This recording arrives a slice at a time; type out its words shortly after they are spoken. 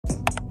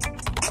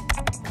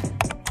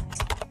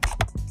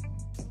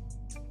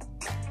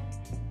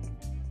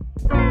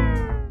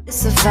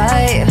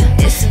vibe.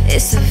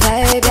 It's a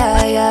vibe,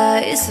 yeah, yeah.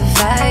 It's a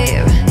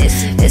vibe.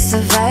 It's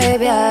a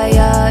vibe, yeah,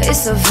 yeah.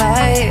 It's a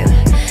vibe.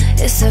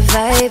 It's a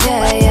vibe,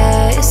 yeah,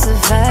 yeah. It's a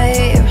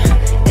vibe.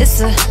 It's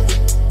a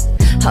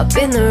hop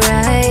in the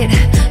ride.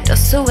 No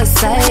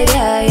suicide,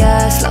 yeah,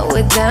 yeah. Slow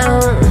it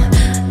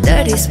down.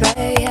 Dirty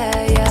spray,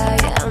 yeah, yeah,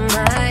 yeah.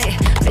 My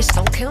bitch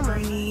don't kill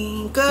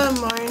me. Good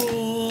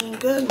morning.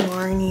 Good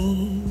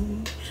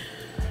morning.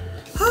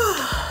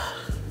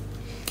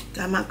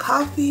 Got my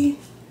coffee.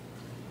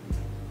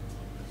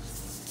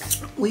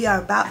 We are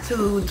about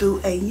to do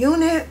a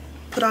unit.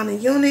 Put on a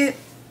unit.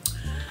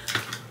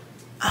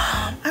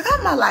 I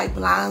got my like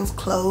blinds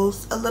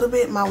closed a little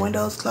bit. My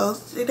windows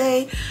closed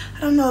today.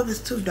 I don't know if it's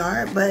too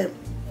dark, but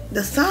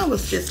the sun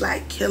was just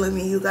like killing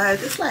me, you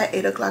guys. It's like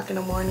 8 o'clock in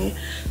the morning.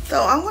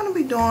 So I'm going to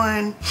be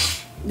doing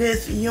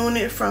this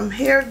unit from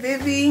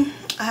Hairvivi.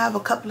 I have a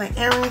couple of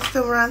errands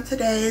to run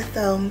today,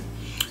 so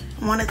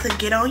I wanted to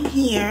get on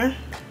here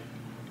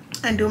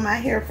and do my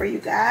hair for you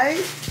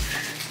guys.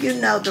 You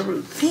know the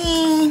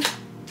routine.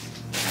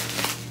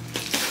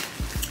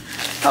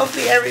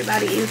 Hopefully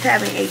everybody is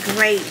having a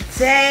great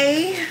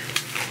day.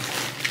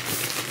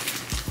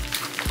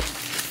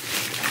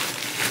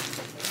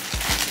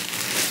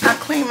 I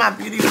cleaned my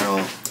beauty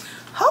room.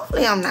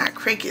 Hopefully I'm not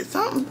crooked.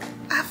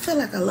 I feel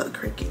like I look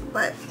crooked,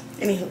 but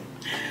anywho.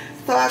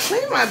 So I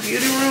cleaned my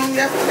beauty room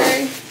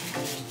yesterday.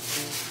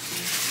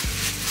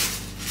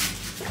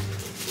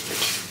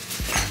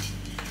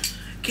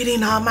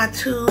 Getting all my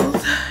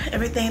tools,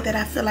 everything that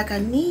I feel like I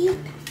need.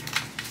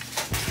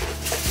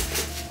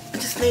 I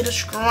just need a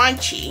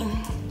scrunchie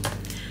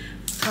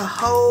to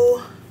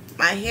hold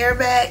my hair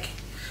back.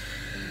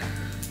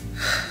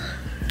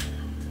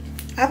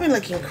 I've been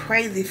looking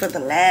crazy for the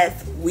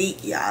last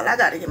week, y'all. I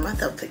gotta get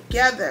myself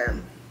together.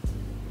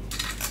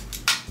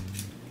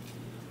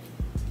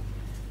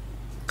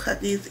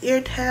 Cut these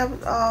ear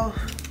tabs off.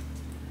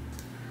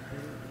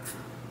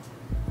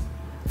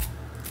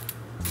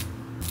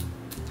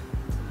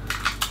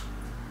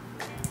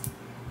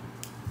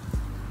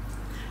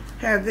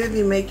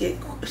 Hairvivi make it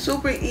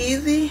super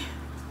easy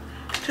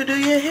to do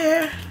your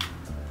hair.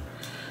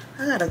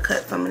 I gotta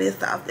cut some of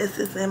this off. This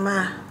is in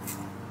my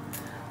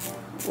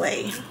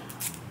way.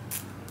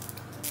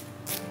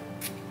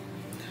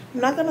 I'm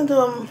not gonna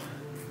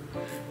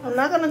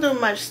do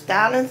much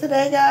styling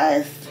today,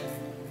 guys.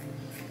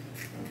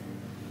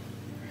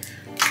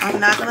 I'm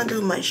not gonna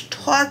do much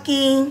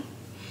talking,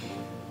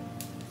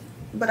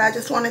 but I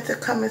just wanted to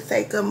come and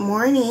say good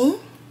morning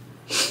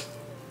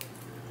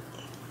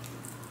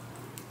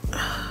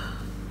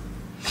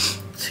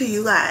to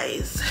you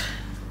guys.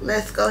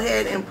 Let's go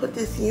ahead and put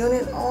this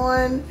unit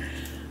on.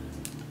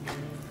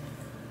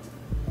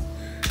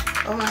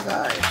 Oh my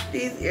gosh,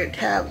 these ear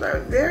tabs are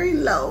very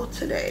low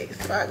today,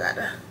 so I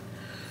gotta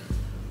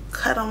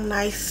cut them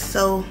nice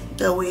so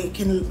the wig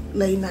can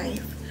lay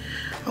nice.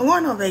 I'm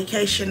going on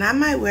vacation. I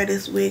might wear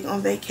this wig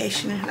on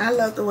vacation, and I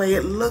love the way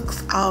it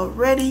looks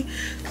already.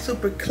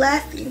 Super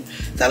classy.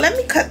 So let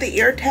me cut the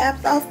ear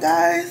tabs off,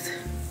 guys,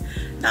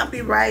 and I'll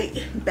be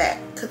right back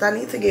because I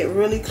need to get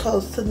really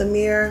close to the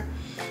mirror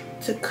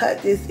to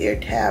cut this ear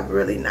tab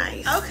really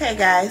nice. Okay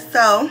guys,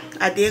 so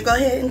I did go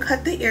ahead and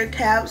cut the ear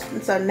tabs,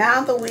 and so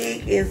now the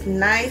wig is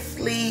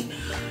nicely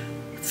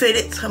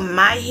fitted to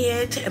my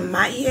head and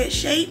my head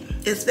shape.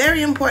 It's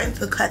very important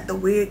to cut the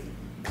wig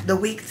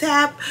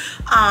tab.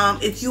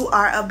 If you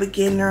are a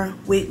beginner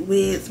with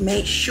wigs,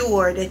 make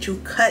sure that you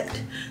cut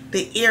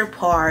the ear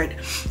part.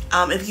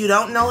 If you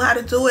don't know how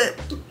to do it,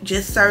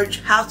 just search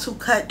how to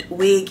cut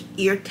wig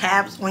ear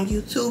tabs on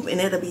YouTube,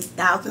 and it'll be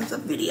thousands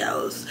of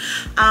videos.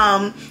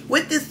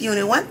 With this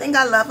unit, one thing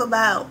I love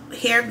about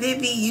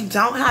Hairvivi, you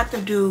don't have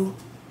to do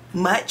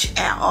much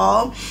at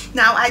all.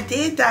 Now I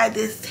did dye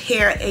this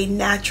hair a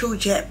natural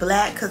jet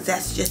black because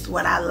that's just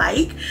what I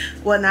like.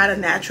 Well, not a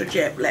natural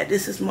jet black,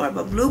 this is more of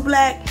a blue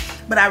black,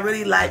 but I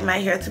really like my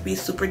hair to be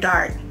super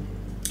dark.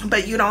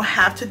 But you don't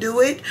have to do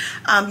it.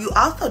 You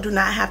also do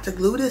not have to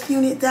glue this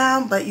unit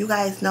down, but you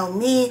guys know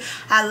me,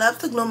 I love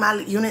to glue my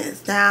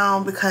units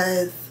down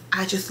because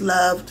I just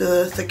love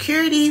the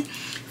security.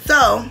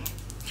 So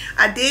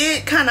I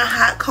did kind of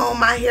hot comb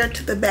my hair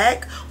to the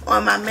back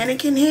on my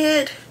mannequin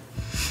head,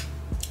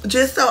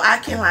 just so I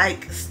can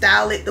like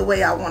style it the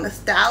way I want to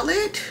style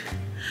it.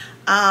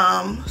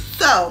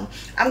 So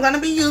I'm going to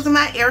be using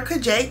my Erica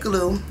J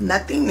glue,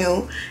 nothing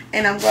new,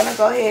 and I'm going to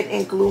go ahead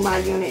and glue my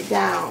unit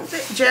down.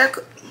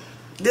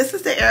 This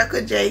is the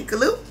Erica J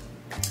glue,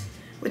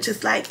 which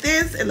is like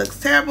this. It looks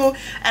terrible.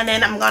 And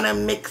then I'm going to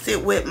mix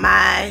it with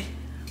my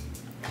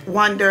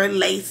Wonder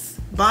Lace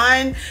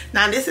bun.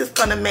 Now this is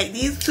going to make,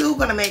 these two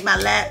going to make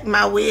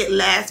my wig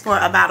last for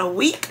about a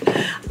week.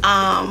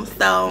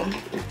 So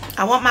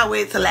I want my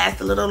wig to last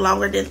a little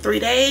longer than 3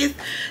 days.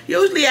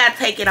 Usually I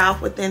take it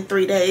off within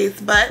 3 days,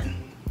 but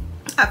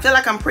I feel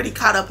like I'm pretty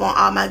caught up on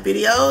all my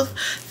videos,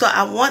 so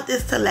I want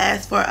this to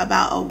last for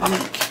about a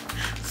week.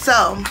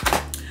 So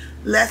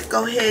let's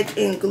go ahead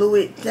and glue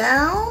it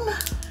down.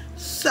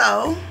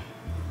 So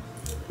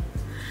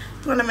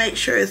I'm gonna make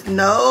sure it's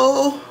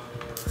no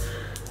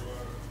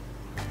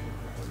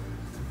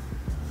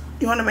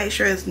You want to make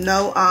sure it's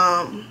no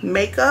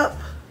makeup.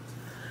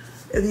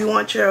 If you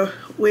want your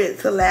wig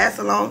to last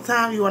a long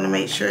time, you want to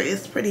make sure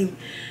it's pretty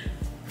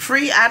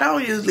free. I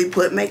don't usually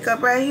put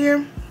makeup right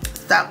here.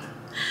 So,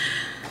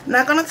 I'm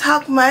not going to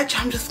talk much.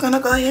 I'm just going to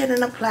go ahead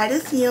and apply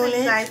this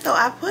unit. Guys, so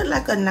I put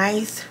like a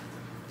nice,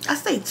 I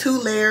say 2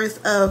 layers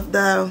of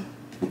the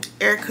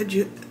Erica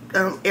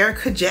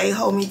J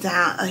Hold Me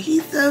Down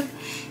adhesive.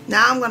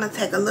 Now I'm going to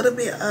take a little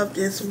bit of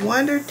this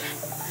Wonder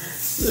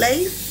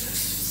Lace.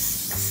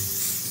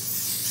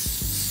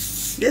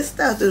 This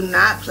stuff do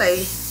not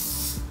play.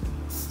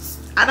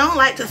 I don't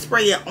like to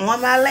spray it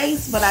on my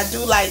lace, but I do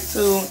like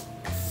to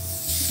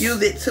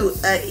use it to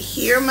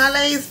adhere my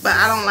lace, but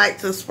I don't like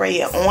to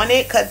spray it on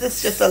it because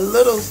it's just a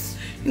little,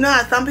 you know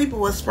how some people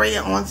will spray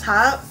it on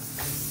top?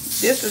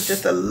 This is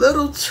just a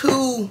little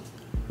too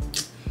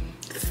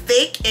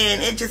thick,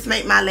 and it just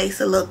makes my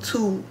lace a little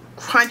too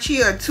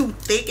crunchy or too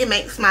thick. It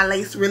makes my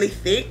lace really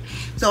thick,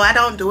 so I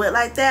don't do it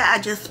like that.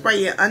 I just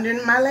spray it under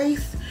my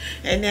lace,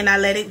 and then I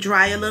let it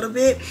dry a little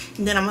bit,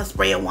 and then I'm gonna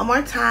spray it one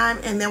more time,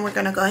 and then we're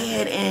gonna go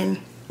ahead and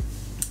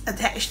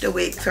attach the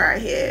wig to our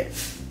head.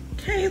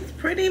 Okay, it's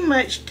pretty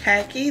much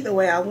tacky the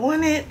way I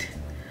want it,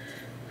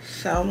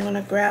 so I'm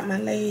gonna grab my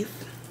lace,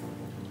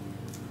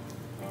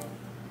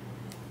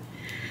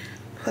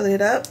 pull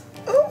it up.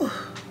 Ooh.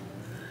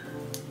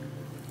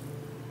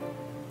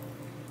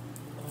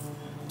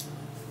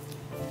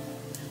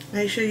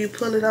 Make sure you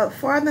pull it up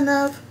far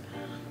enough.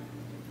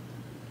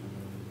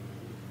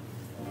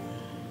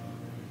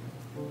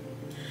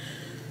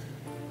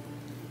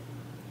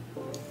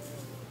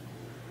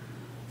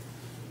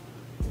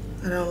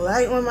 I don't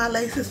like when my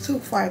lace is too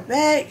far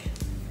back.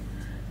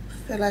 I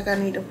feel like I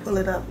need to pull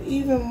it up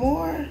even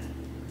more.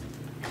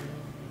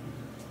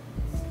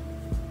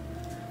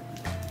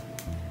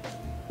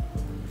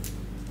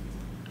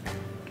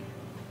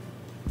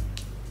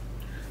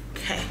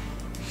 Okay.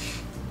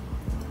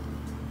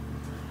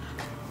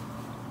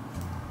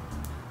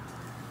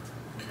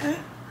 Okay.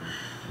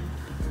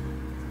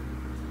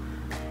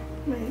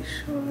 Make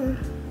sure.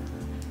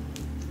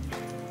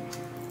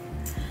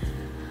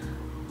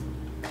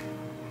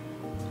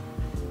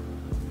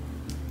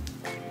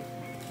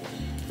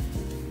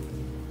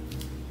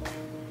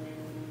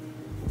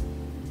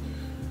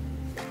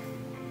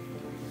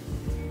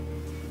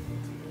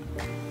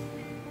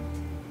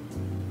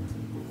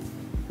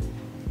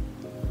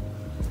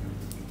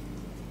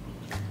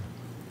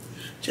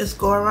 Just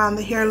go around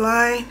the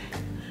hairline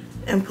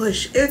and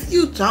push. If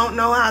you don't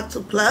know how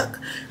to pluck,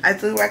 I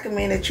do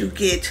recommend that you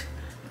get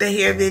the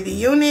Hairvivi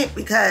unit,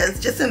 because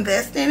just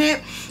invest in it,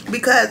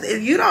 because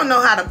if you don't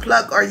know how to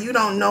pluck, or you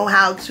don't know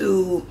how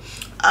to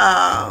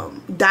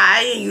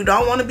dye, and you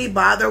don't want to be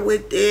bothered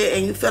with it,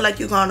 and you feel like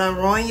you're gonna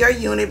ruin your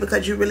unit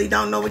because you really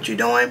don't know what you're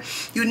doing,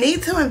 you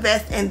need to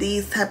invest in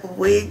these type of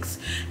wigs.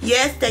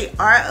 Yes, they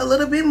are a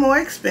little bit more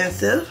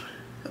expensive,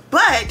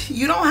 but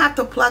you don't have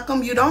to pluck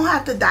them, you don't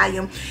have to dye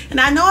them.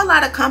 And I know a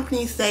lot of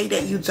companies say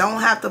that you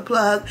don't have to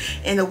plug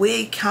and the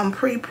wig come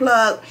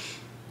pre-plugged.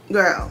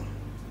 Girl,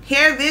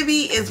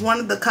 Hairvivi is one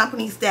of the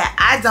companies that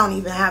I don't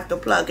even have to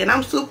plug, and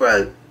I'm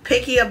super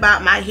picky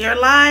about my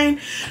hairline.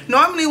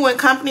 Normally when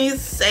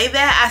companies say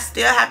that, I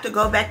still have to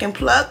go back and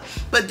pluck,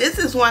 but this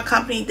is one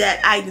company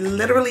that I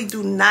literally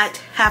do not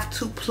have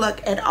to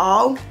pluck at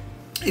all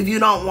if you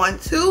don't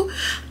want to.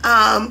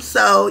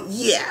 So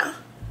yeah,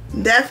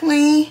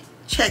 definitely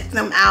check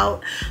them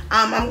out.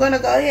 I'm gonna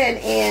go ahead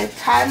and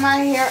tie my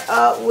hair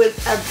up with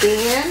a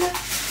band,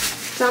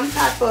 some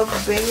type of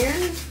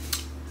band.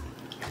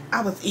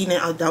 I was eating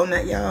a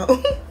donut,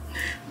 y'all.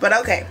 But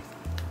okay,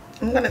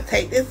 I'm gonna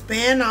take this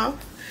band off.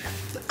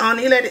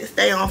 Only let it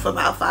stay on for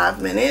about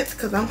 5 minutes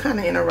because I'm kind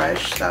of in a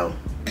rush. So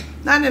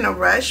not in a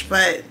rush,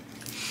 but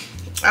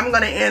I'm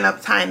gonna end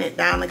up tying it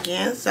down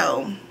again.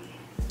 So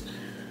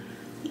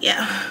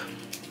yeah,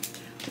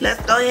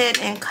 let's go ahead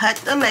and cut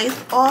the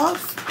lace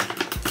off.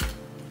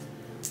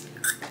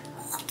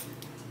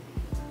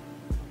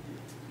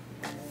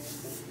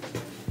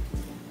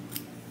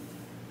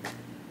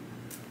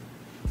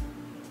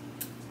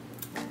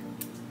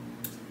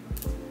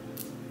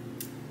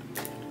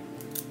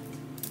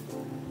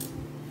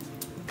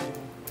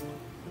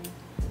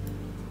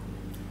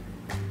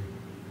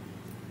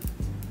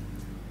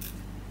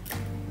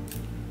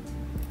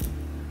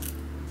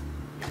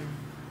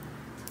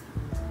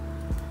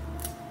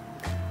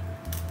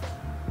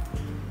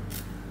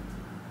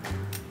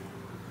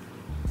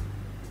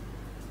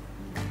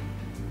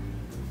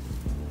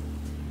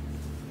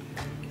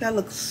 That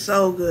looks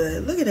so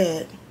good. Look at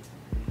that.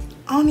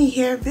 Only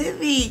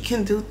Hairvivi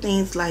can do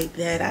things like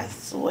that, I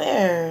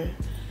swear.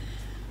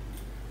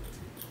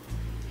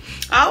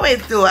 I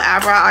always do an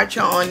eyebrow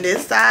archer on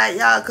this side,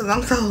 y'all, because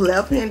I'm so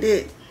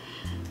left-handed.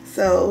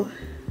 So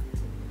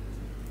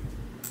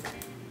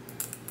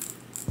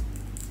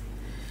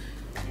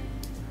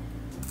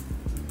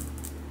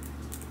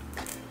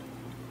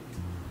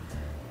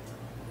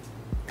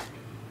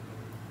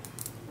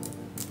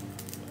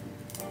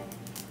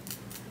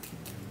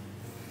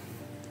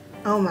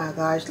oh my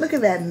gosh, look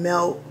at that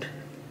melt.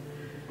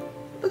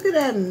 Look at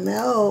that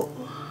melt.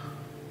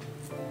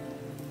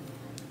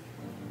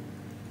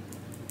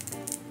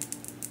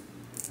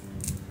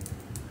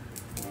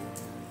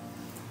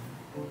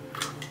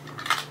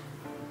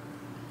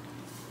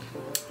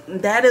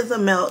 that is a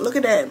melt. Look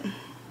at that.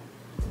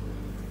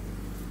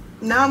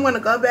 Now I'm going to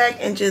go back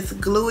and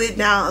just glue it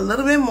down a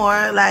little bit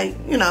more, like,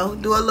 you know,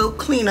 do a little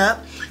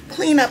cleanup.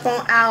 Clean up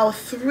on aisle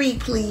 3,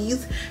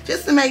 please,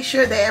 just to make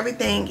sure that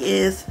everything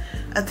is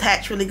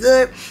attached really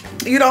good.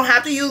 You don't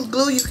have to use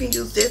glue, you can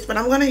use this, but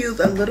I'm going to use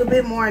a little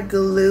bit more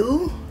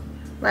glue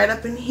right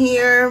up in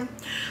here,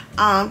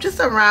 just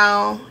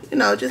around, you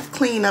know, just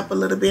clean up a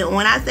little bit.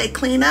 When I say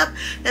clean up,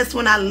 that's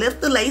when I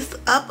lift the lace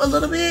up a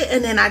little bit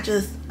and then I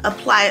just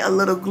apply a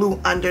little glue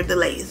under the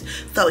lace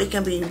so it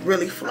can be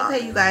really fluffy.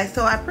 Okay, you guys,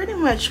 so I pretty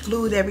much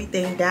glued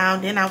everything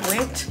down. Then I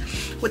went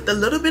with a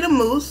little bit of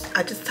mousse.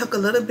 I just took a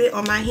little bit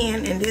on my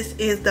hand, and this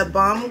is the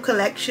Balm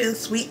Collection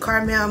Sweet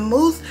Caramel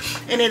Mousse,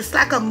 and it's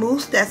like a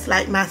mousse that's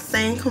like my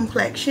same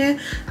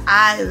complexion.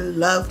 I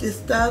love this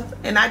stuff,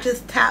 and I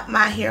just tap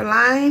my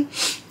hairline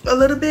a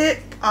little bit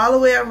all the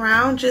way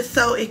around just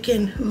so it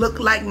can look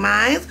like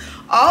mine.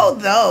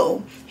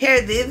 Although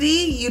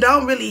Hairvivi, you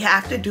don't really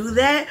have to do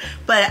that,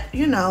 but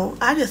you know,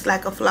 I just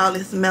like a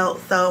flawless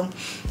melt. So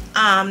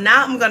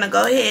now I'm gonna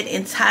go ahead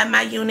and tie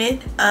my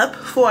unit up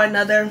for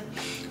another,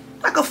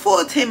 like a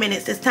full 10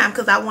 minutes this time,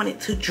 because I want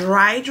it to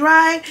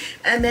dry,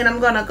 and then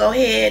I'm gonna go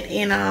ahead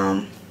and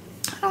I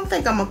don't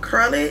think I'm gonna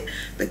curl it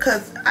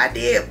because I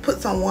did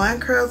put some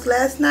wand curls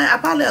last night. I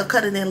probably will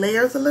cut it in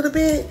layers a little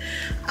bit,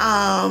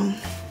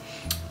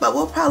 but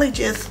we'll probably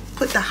just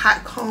put the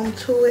hot comb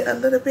to it a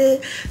little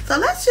bit. So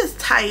let's just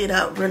tie it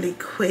up really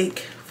quick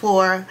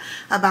for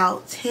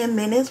about 10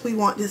 minutes. We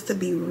want this to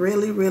be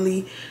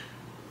really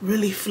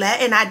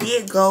flat, and I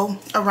did go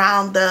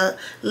around the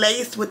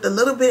lace with a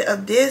little bit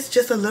of this,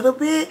 just a little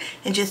bit,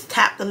 and just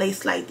tap the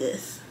lace like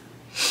this.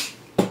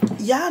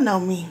 Y'all know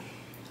me,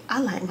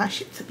 I like my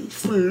shit to be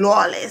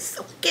flawless,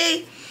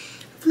 okay?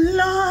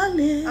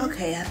 Flawless.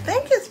 Okay, I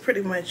think it's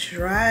pretty much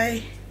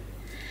dry.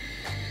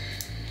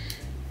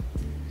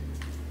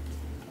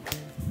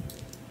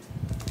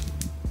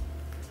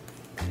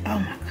 Oh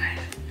my god,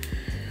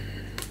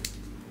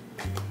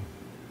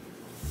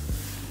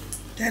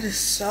 that is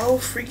so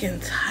freaking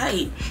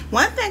tight.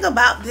 One thing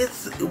about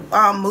this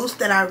mousse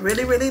that I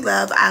really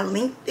love, I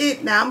linked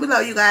it down below,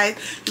 you guys.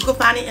 You can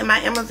find it in my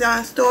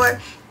Amazon store.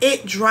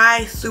 It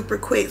dries super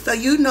quick. So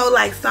you know,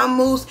 like some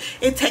mousse,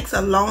 it takes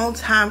a long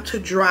time to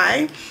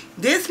dry.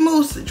 This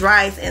mousse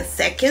dries in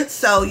seconds,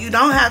 so you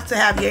don't have to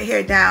have your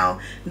hair down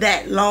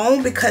that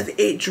long because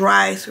it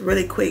dries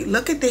really quick.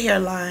 Look at the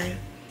hairline.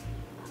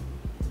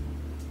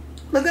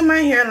 Look at my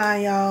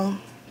hairline, y'all.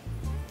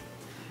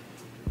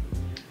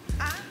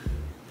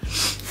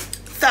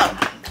 So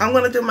I'm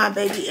gonna do my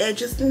baby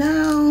edges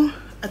now.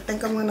 I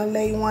think I'm gonna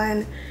lay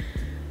one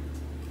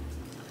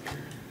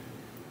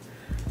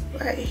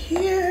right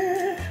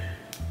here.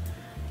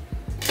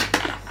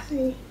 Let's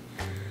see.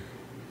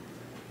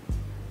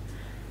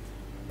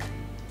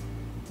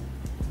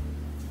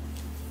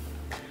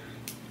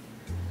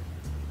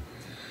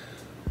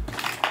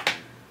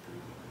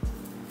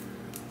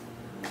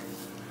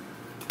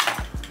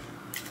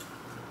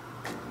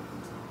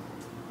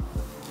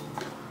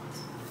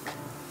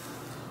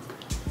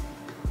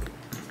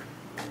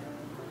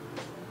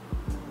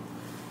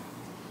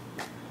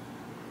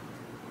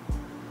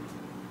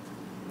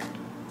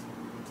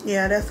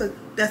 Yeah, that's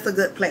a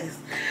good place.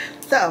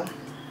 So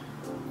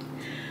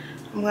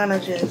I'm gonna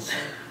just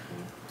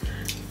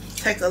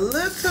take a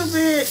little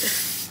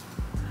bit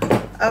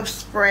of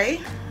spray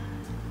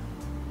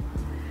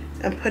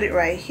and put it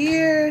right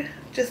here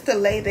just to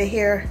lay the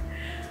hair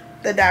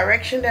the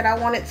direction that I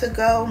want it to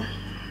go.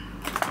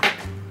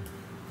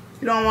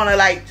 You don't want to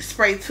like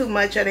spray too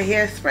much of the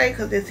hairspray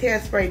because this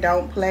hairspray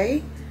don't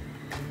play.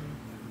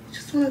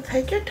 Just want to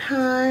take your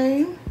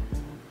time.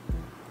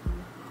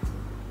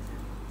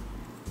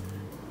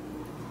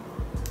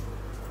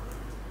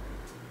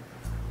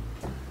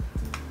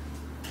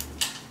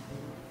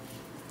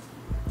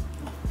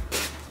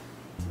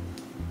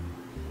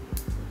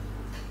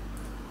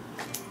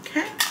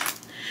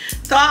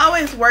 So I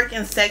always work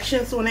in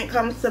sections when it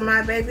comes to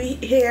my baby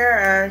hair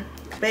or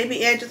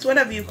baby edges,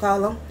 whatever you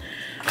call them.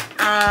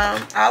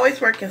 I always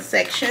work in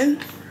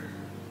sections.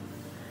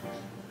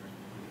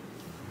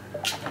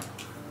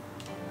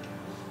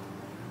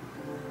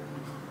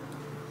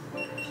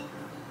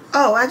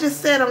 Oh, I just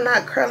said I'm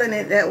not curling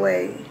it that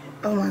way.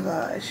 Oh my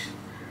gosh.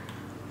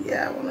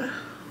 Yeah, I wanna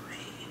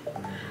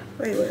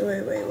wait.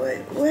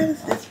 What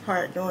is this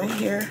part doing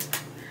here?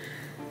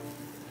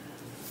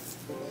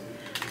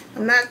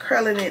 I'm not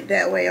curling it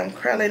that way. I'm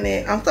curling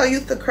it. I'm so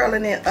used to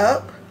curling it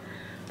up,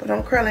 but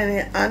I'm curling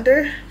it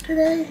under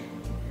today.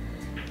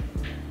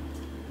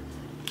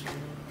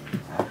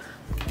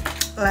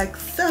 Like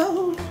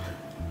so.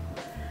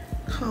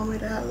 Comb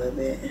it out a little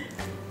bit.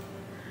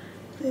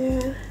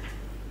 Then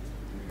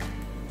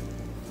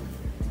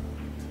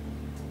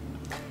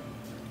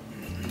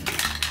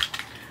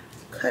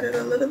cut it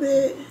a little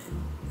bit.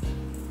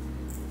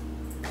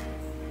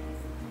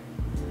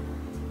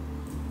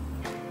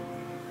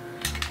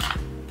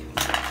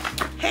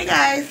 Hey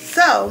guys,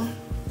 so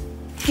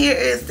here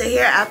is the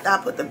hair after I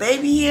put the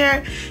baby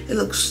hair. It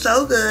looks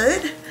so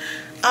good.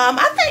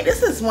 I think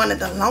this is one of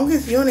the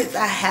longest units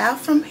I have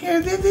from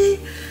Hairvivi.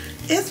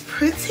 It's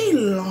pretty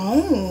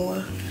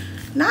long.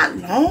 Not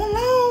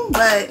long,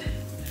 but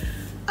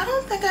I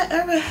don't think I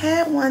ever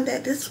had one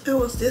that it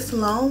was this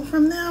long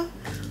from them.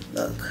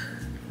 Look.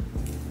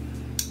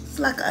 It's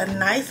like a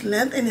nice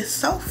length and it's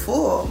so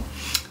full.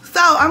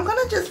 So I'm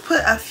gonna just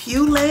put a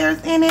few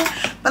layers in it.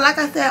 But like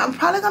I said, I'm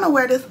probably gonna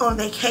wear this on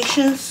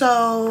vacation.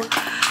 So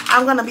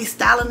I'm gonna be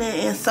styling it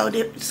in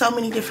so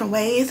many different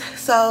ways.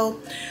 So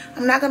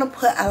I'm not gonna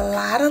put a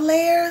lot of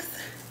layers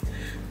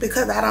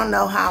because I don't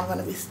know how I'm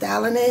gonna be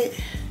styling it.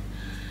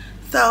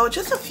 So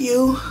just a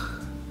few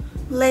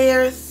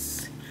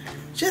layers,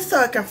 just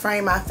so it can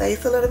frame my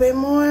face a little bit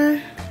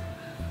more.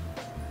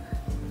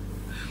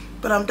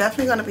 But I'm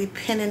definitely gonna be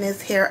pinning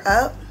this hair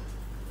up.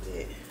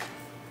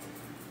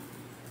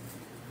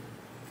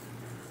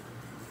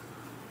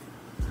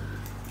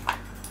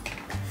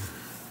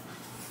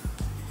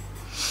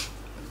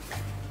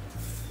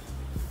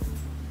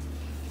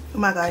 Oh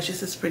my gosh,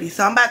 this is pretty.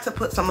 So I'm about to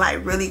put some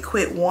like really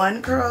quick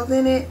one curls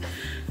in it,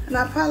 and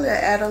I'll probably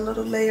add a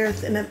little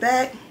layers in the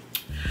back.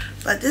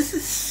 But this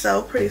is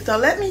so pretty. So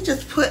let me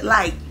just put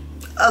like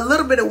a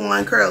little bit of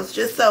one curls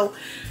just so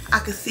I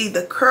can see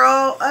the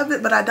curl of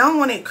it, but I don't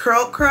want it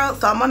curled,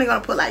 so I'm only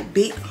gonna put like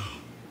big,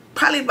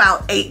 probably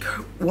about 8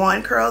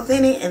 one curls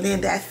in it, and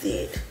then that's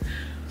it.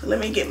 So let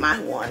me get my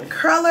one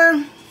curler,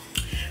 and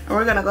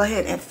we're gonna go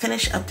ahead and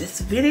finish up this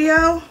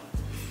video.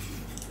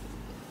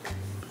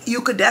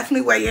 You could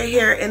definitely wear your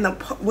hair in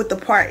with the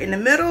part in the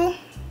middle.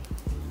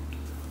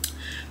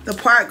 The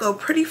part go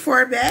pretty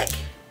far back,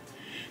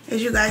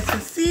 as you guys can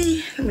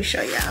see. Let me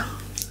show y'all.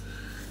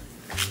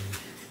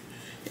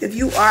 If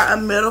you are a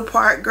middle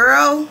part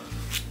girl,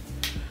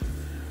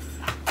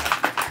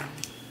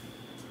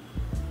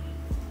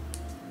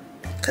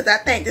 because I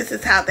think this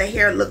is how the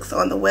hair looks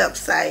on the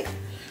website,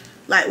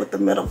 like with the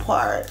middle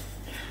part.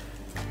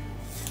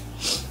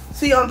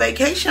 See, on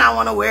vacation I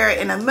want to wear it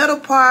in a middle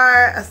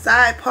part, a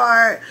side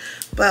part,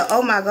 but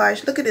oh my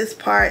gosh, look at this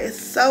part. It's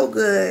so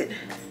good.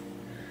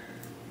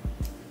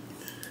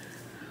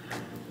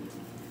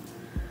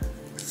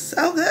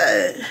 So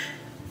good.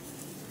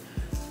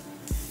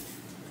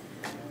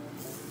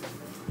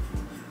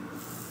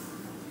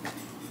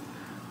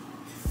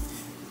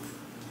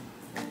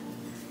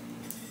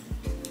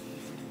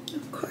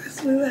 Of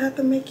course, we will have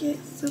to make it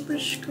super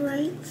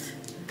straight.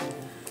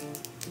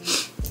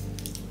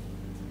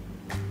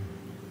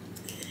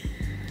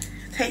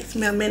 Takes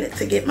me a minute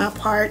to get my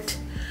part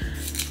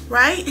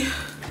right,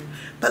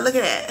 but look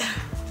at that.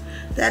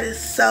 That is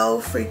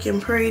so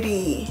freaking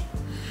pretty.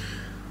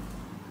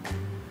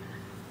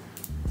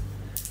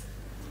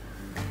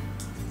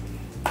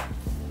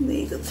 Then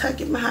you can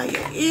tuck it behind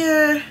your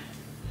ear.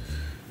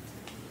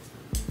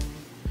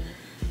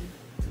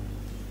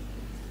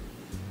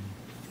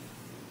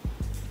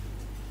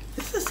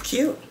 This is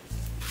cute.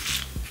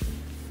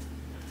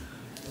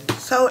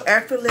 So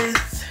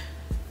effortless.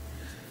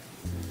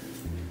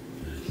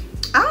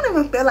 I don't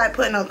even feel like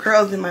putting no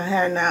curls in my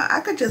hair now. I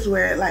could just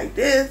wear it like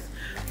this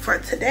for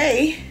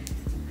today.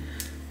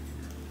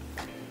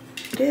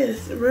 It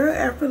is real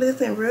effortless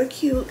and real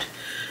cute.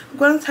 I'm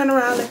going to turn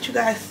around and let you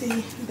guys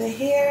see the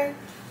hair.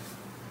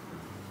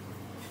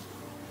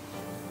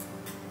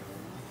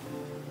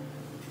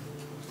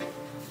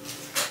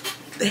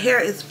 The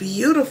hair is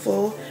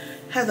beautiful.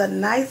 Has a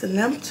nice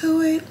limp to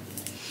it.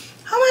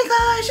 Oh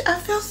my gosh, I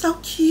feel so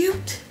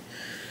cute.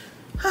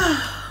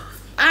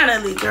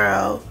 Finally,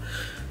 girl.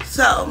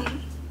 So,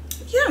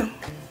 yeah.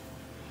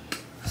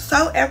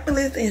 So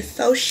effortless and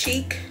so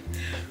chic.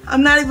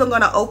 I'm not even going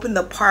to open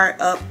the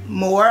part up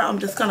more. I'm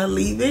just going to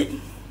leave it.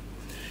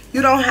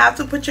 You don't have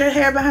to put your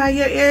hair behind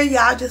your ear.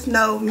 Y'all just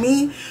know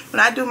me. When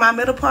I do my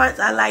middle parts,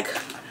 I like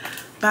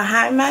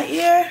behind my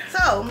ear.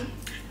 So,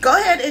 go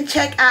ahead and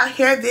check out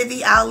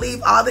Hairvivi. I'll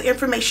leave all the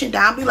information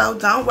down below.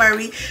 Don't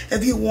worry.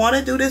 If you want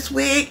to do this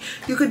wig,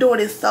 you can do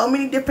it in so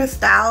many different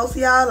styles,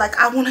 y'all. Like,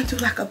 I want to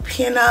do like a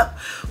pin up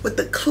with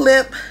the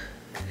clip.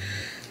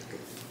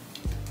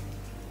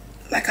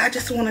 Like, I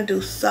just want to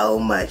do so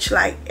much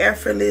like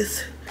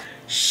effortless,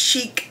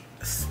 chic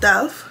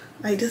stuff.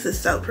 Like, this is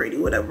so pretty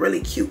with a really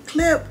cute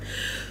clip.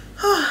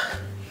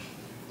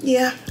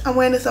 Yeah, I'm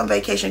wearing this on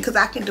vacation because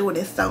I can do it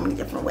in so many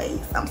different ways.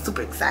 I'm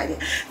super excited.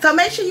 So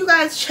make sure you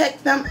guys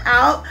check them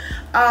out.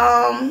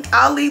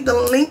 I'll leave the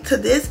link to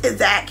this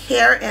exact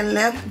hair and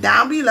length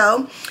down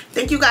below.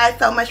 Thank you guys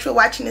so much for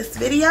watching this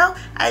video.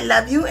 I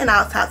love you, and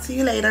I'll talk to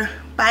you later.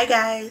 Bye,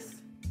 guys.